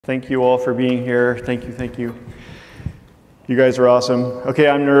Thank you all for being here. Thank you, thank you. You guys are awesome. Okay,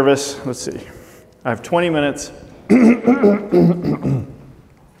 I'm nervous. Let's see. I have 20 minutes.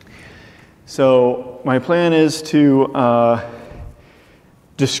 So my plan is to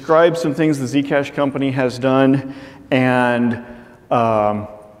describe some things the Zcash Company has done and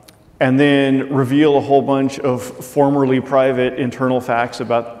then reveal a whole bunch of formerly private internal facts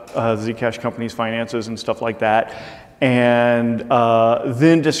about Zcash Company's finances and stuff like that. And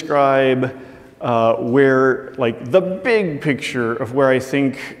then describe where, like, the big picture of where I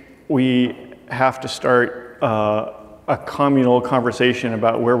think we have to start a communal conversation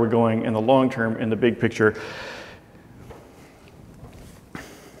about where we're going in the long term in the big picture.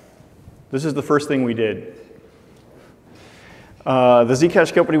 This is the first thing we did. The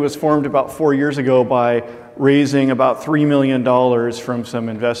Zcash Company was formed about 4 years ago by raising about $3 million from some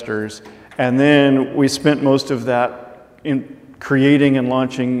investors. And then we spent most of that in creating and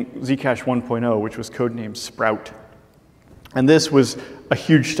launching Zcash 1.0, which was codenamed Sprout. And this was a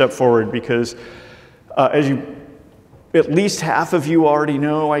huge step forward because as you, at least half of you already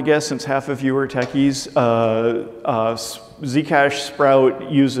know, I guess, since half of you are techies, Zcash Sprout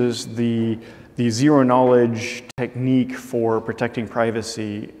uses the zero knowledge technique for protecting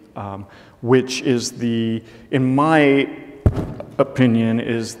privacy, which is the, in my opinion,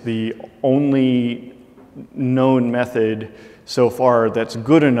 is the only known method so far that's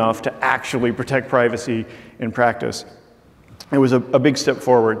good enough to actually protect privacy in practice. It was a big step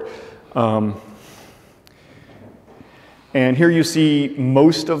forward. And here you see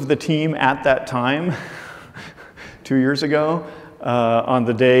most of the team at that time, 2 years ago, on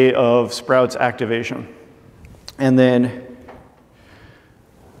the day of Sprout's activation. And then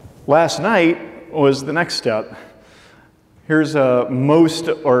last night was the next step. Here's most,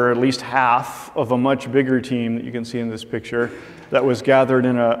 or at least half, of a much bigger team that you can see in this picture that was gathered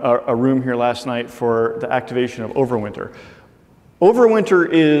in a room here last night for the activation of Overwinter. Overwinter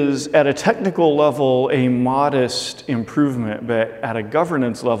is, at a technical level, a modest improvement, but at a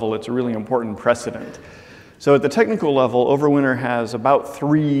governance level, it's a really important precedent. So at the technical level, Overwinter has about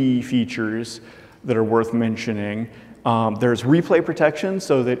 3 features that are worth mentioning. There's replay protection,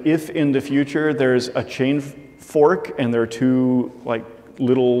 so that if in the future there's a chain fork and there are 2 like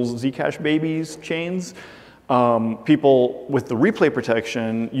little Zcash babies chains, people with the replay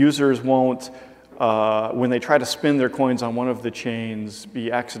protection, users won't, when they try to spin their coins on one of the chains,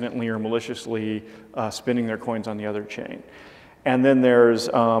 be accidentally or maliciously spinning their coins on the other chain. And then there's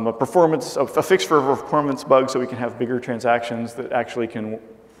a fix for a performance bug, so we can have bigger transactions that actually can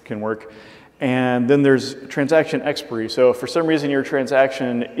work. And then there's transaction expiry. So if for some reason your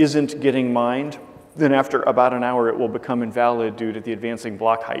transaction isn't getting mined, then after about an hour it will become invalid due to the advancing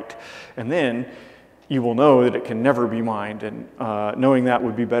block height. And then you will know that it can never be mined, and knowing that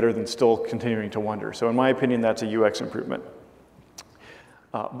would be better than still continuing to wonder. So in my opinion, that's a UX improvement.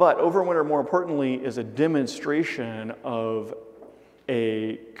 But Overwinter, more importantly, is a demonstration of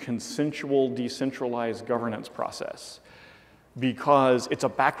a consensual, decentralized governance process, because it's a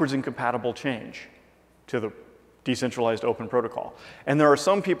backwards incompatible change to the decentralized open protocol. And there are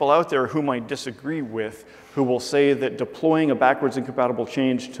some people out there whom I disagree with who will say that deploying a backwards incompatible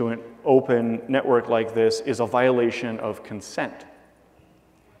change to an open network like this is a violation of consent,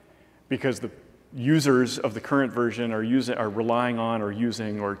 because the users of the current version are relying on or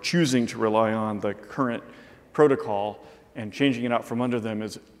using or choosing to rely on the current protocol, and changing it out from under them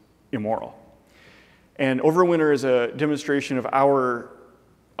is immoral. And Overwinter is a demonstration of our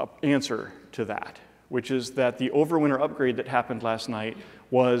answer to that, which is that the Overwinter upgrade that happened last night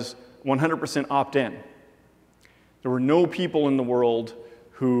was 100% opt-in. There were no people in the world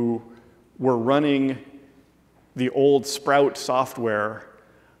who were running the old Sprout software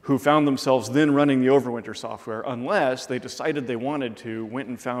who found themselves then running the Overwinter software, unless they decided they wanted to, went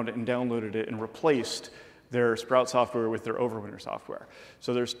and found it and downloaded it and replaced their Sprout software with their Overwinter software.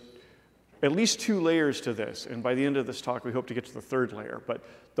 So there's at least 2 layers to this, and by the end of this talk, we hope to get to the 3rd layer. But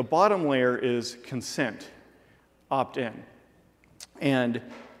the bottom layer is consent, opt-in. And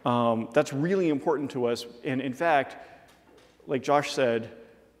that's really important to us. And in fact, like Josh said,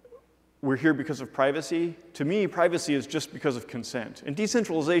 we're here because of privacy. To me, privacy is just because of consent. And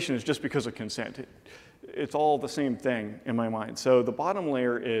decentralization is just because of consent. It's all the same thing in my mind. So the bottom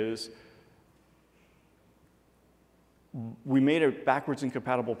layer is we made a backwards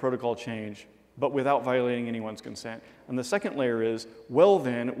incompatible protocol change, but without violating anyone's consent. And the second layer is, well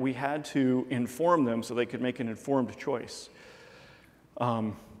then, we had to inform them so they could make an informed choice.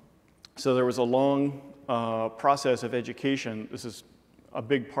 So there was a long process of education. This is a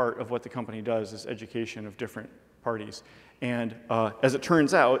big part of what the company does, is education of different parties. And as it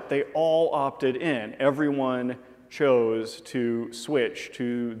turns out, they all opted in. Everyone chose to switch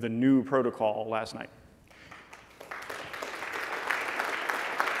to the new protocol last night.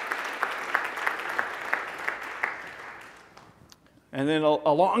 And then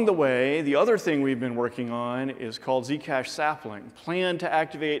along the way, the other thing we've been working on is called Zcash Sapling, planned to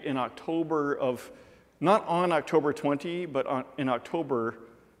activate in October of, not on October 20, but in October,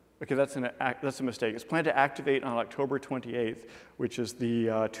 okay, that's a mistake. It's planned to activate on October 28th, which is the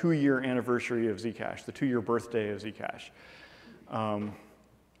 2-year anniversary of Zcash, the 2-year birthday of Zcash.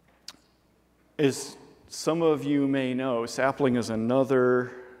 As some of you may know, Sapling is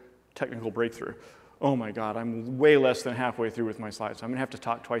another technical breakthrough. Oh my God, I'm way less than halfway through with my slides, so I'm gonna have to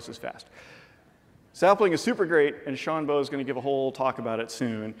talk twice as fast. Sapling is super great, and Sean Bowe is gonna give a whole talk about it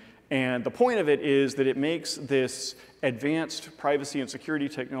soon. And the point of it is that it makes this advanced privacy and security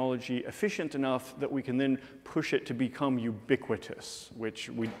technology efficient enough that we can then push it to become ubiquitous, which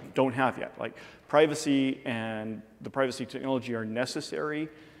we don't have yet. Like, privacy and the privacy technology are necessary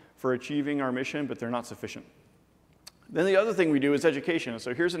for achieving our mission, but they're not sufficient. Then the other thing we do is education.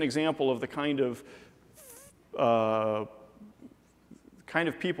 So here's an example of the kind of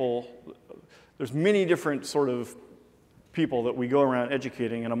people. There's many different sort of people that we go around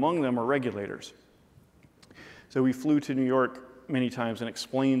educating, and among them are regulators. So we flew to New York many times and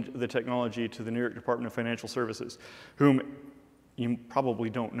explained the technology to the New York Department of Financial Services, whom you probably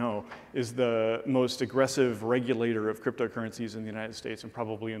don't know is the most aggressive regulator of cryptocurrencies in the United States and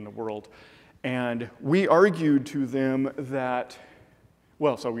probably in the world. And we argued to them that,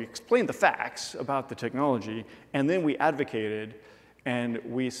 well, so we explained the facts about the technology, and then we advocated, and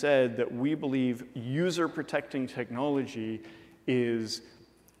we said that we believe user-protecting technology is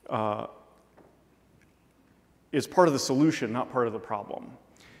part of the solution, not part of the problem.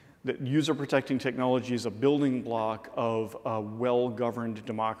 That user-protecting technology is a building block of a well-governed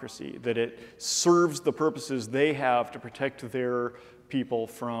democracy, that it serves the purposes they have to protect their people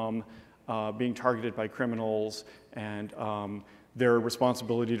from being targeted by criminals, and their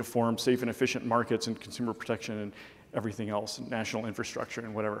responsibility to form safe and efficient markets and consumer protection and everything else, and national infrastructure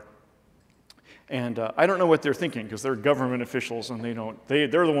and whatever. And I don't know what they're thinking, because they're government officials and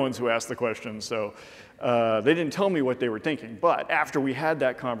they're the ones who ask the questions, so they didn't tell me what they were thinking. But after we had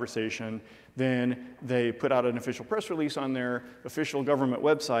that conversation, then they put out an official press release on their official government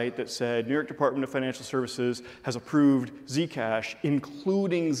website that said, New York Department of Financial Services has approved Zcash,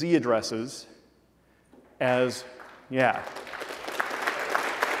 including Z addresses, as, yeah.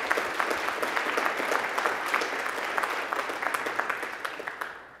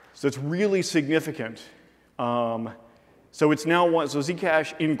 So it's really significant. So it's now so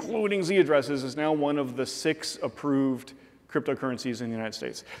Zcash, including Z addresses, is now one of the 6 approved cryptocurrencies in the United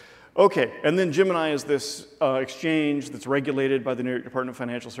States. Okay, and then Gemini is this exchange that's regulated by the New York Department of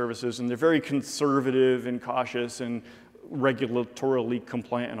Financial Services, and they're very conservative and cautious and regulatorily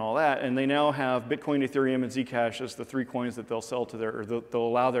compliant and all that, and they now have Bitcoin, Ethereum, and Zcash as the 3 coins that they'll sell to they'll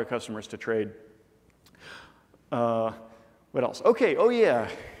allow their customers to trade. What else? Okay, oh yeah.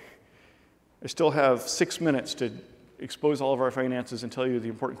 I still have 6 minutes to expose all of our finances and tell you the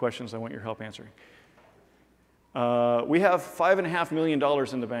important questions I want your help answering. We have $5.5 million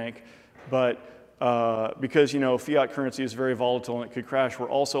in the bank, but because fiat currency is very volatile and it could crash, we're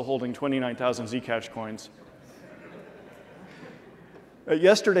also holding 29,000 Zcash coins. At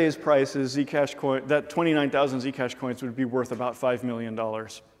yesterday's prices, Zcash coin, that 29,000 Zcash coins would be worth about $5 million.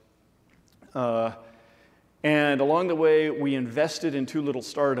 And along the way, we invested in 2 little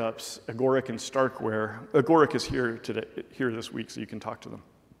startups, Agoric and Starkware. Agoric is here this week, so you can talk to them.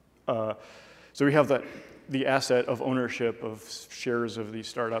 So we have the asset of ownership of shares of these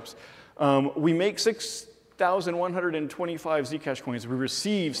startups. We make 6,125 Zcash coins. We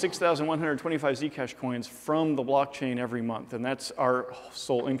receive 6,125 Zcash coins from the blockchain every month, and that's our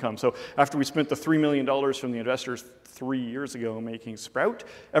sole income. So after we spent the $3 million from the investors 3 years ago making Sprout,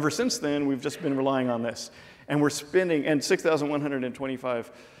 ever since then, we've just been relying on this. And we're spending, and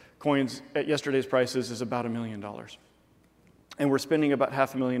 6,125 coins at yesterday's prices is about $1 million. And we're spending about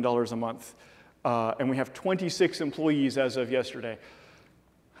 $500,000 a month. And we have 26 employees as of yesterday.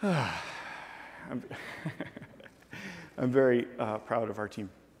 I'm very proud of our team.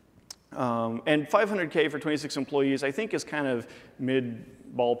 And $500K for 26 employees, I think, is kind of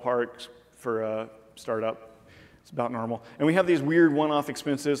mid-ballpark for a startup. It's about normal. And we have these weird one-off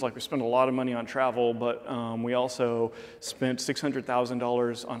expenses, like we spend a lot of money on travel, but we also spent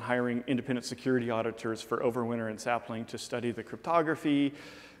 $600,000 on hiring independent security auditors for Overwinter and Sapling to study the cryptography,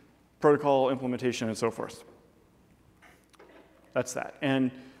 protocol implementation, and so forth. That's that.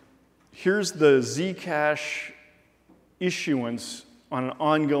 And here's the Zcash issuance on an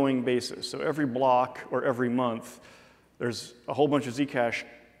ongoing basis. So every block or every month, there's a whole bunch of Zcash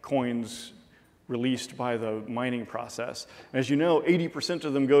coins released by the mining process. And as you know, 80%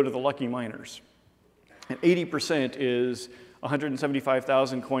 of them go to the lucky miners. And 80% is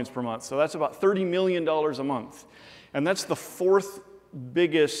 175,000 coins per month. So that's about $30 million a month. And that's the fourth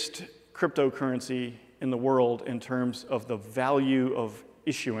biggest cryptocurrency in the world in terms of the value of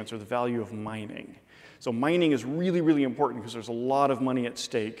issuance or the value of mining. So mining is really, really important because there's a lot of money at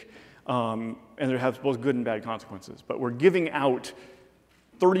stake, and it has both good and bad consequences. But we're giving out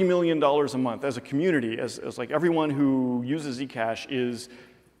 $30 million a month as a community, as like everyone who uses Zcash is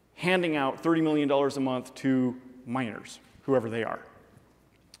handing out $30 million a month to miners, whoever they are.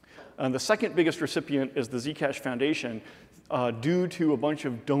 And the second biggest recipient is the Zcash Foundation, due to a bunch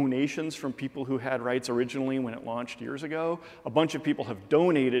of donations from people who had rights originally when it launched years ago. A bunch of people have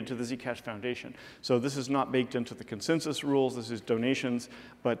donated to the Zcash Foundation. So this is not baked into the consensus rules, this is donations,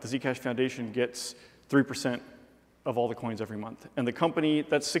 but the Zcash Foundation gets 3% of all the coins every month. And the company,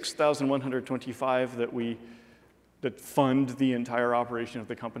 that's 6,125 that fund the entire operation of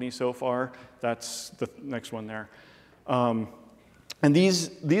the company so far. That's the next one there. And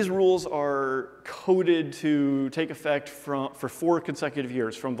these rules are coded to take effect for 4 consecutive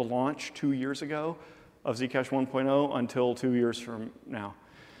years, from the launch 2 years ago of Zcash 1.0 until 2 years from now.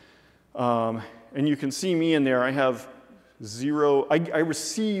 And you can see me in there. I have I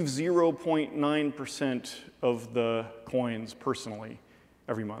receive 0.9% of the coins personally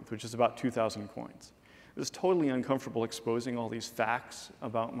every month, which is about 2,000 coins. It's totally uncomfortable exposing all these facts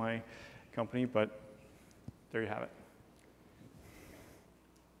about my company, but there you have it.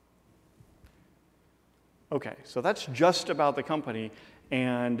 Okay, so that's just about the company,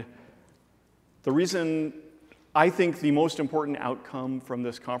 and the reason I think the most important outcome from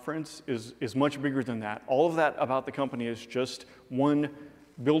this conference is much bigger than that. All of that about the company is just one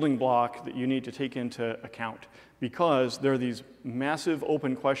building block that you need to take into account, because there are these massive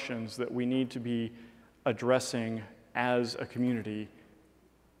open questions that we need to be addressing as a community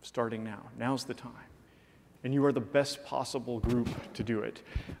starting now. Now's the time. And you are the best possible group to do it.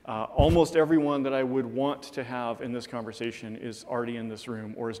 Almost everyone that I would want to have in this conversation is already in this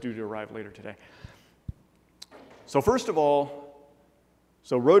room or is due to arrive later today. So first of all,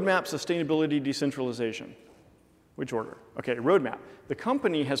 roadmap, sustainability, decentralization. Which order? Okay, roadmap. The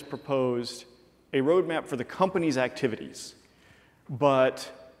company has proposed a roadmap for the company's activities.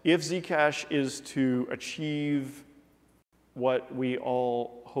 But if Zcash is to achieve what we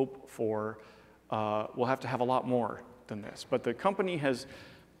all hope for, we'll have to have a lot more than this. But the company has,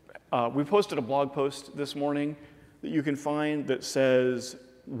 we posted a blog post this morning that you can find that says,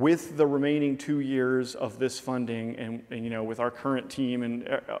 with the remaining 2 years of this funding and you know, with our current team and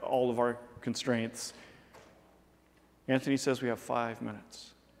all of our constraints, Anthony says we have 5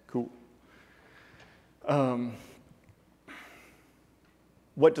 minutes. Cool.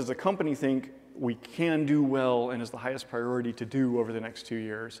 What does the company think we can do well and is the highest priority to do over the next 2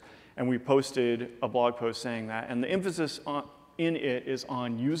 years? And we posted a blog post saying that. And the emphasis in it is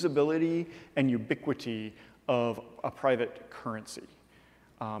on usability and ubiquity of a private currency.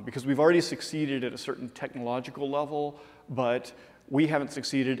 Because we've already succeeded at a certain technological level, but we haven't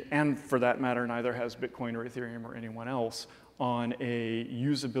succeeded, and for that matter, neither has Bitcoin or Ethereum or anyone else, on a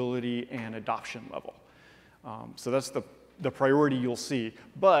usability and adoption level. So that's the priority you'll see.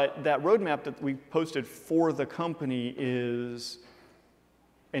 But that roadmap that we posted for the company is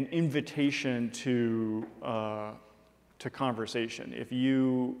an invitation to conversation. If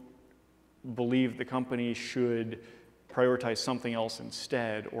you believe the company should prioritize something else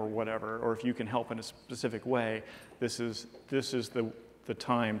instead or whatever, or if you can help in a specific way, this is the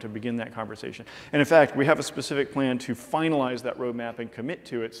time to begin that conversation. And in fact, we have a specific plan to finalize that roadmap and commit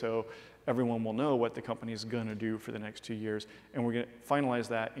to it so everyone will know what the company is going to do for the next 2 years. And we're going to finalize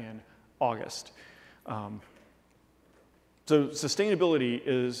that in August. So sustainability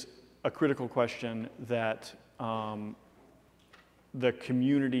is a critical question that the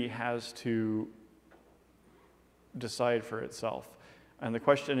community has to decide for itself. And the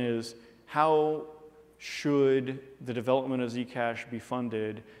question is, how should the development of Zcash be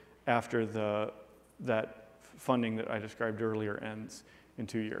funded after that funding that I described earlier ends in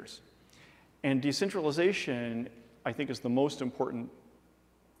 2 years? And decentralization, I think, is the most important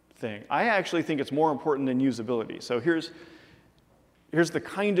thing. I actually think it's more important than usability. So here's the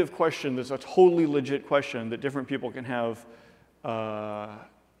kind of question that's a totally legit question that different people can have,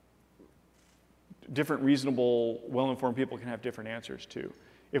 different reasonable, well-informed people can have different answers to.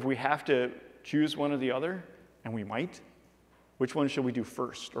 If we have to choose one or the other, and we might, which one should we do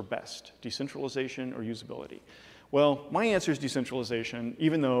first or best, decentralization or usability? Well, my answer is decentralization,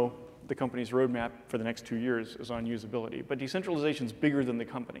 even though the company's roadmap for the next 2 years is on usability. But decentralization is bigger than the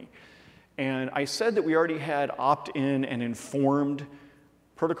company. And I said that we already had opt-in and informed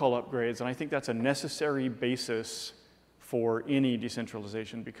protocol upgrades, and I think that's a necessary basis for any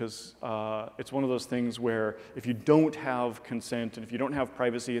decentralization, because it's one of those things where if you don't have consent and if you don't have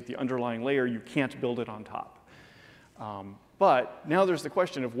privacy at the underlying layer, you can't build it on top. But now there's the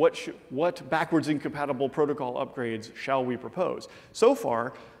question of what backwards incompatible protocol upgrades shall we propose? So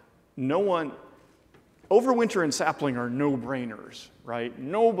far, no one, Overwinter and Sapling are no-brainers, right?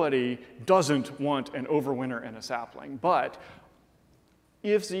 Nobody doesn't want an Overwinter and a Sapling. But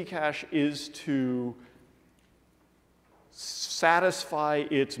if Zcash is to satisfy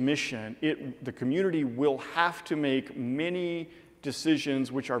its mission, the community will have to make many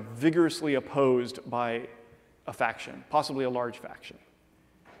decisions which are vigorously opposed by a faction, possibly a large faction.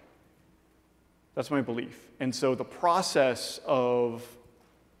 That's my belief. And so the process of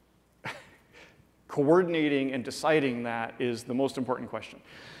coordinating and deciding that is the most important question.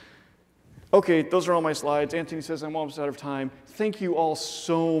 Okay, those are all my slides. Anthony says I'm almost out of time. Thank you all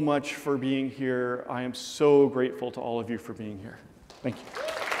so much for being here. I am so grateful to all of you for being here. Thank you.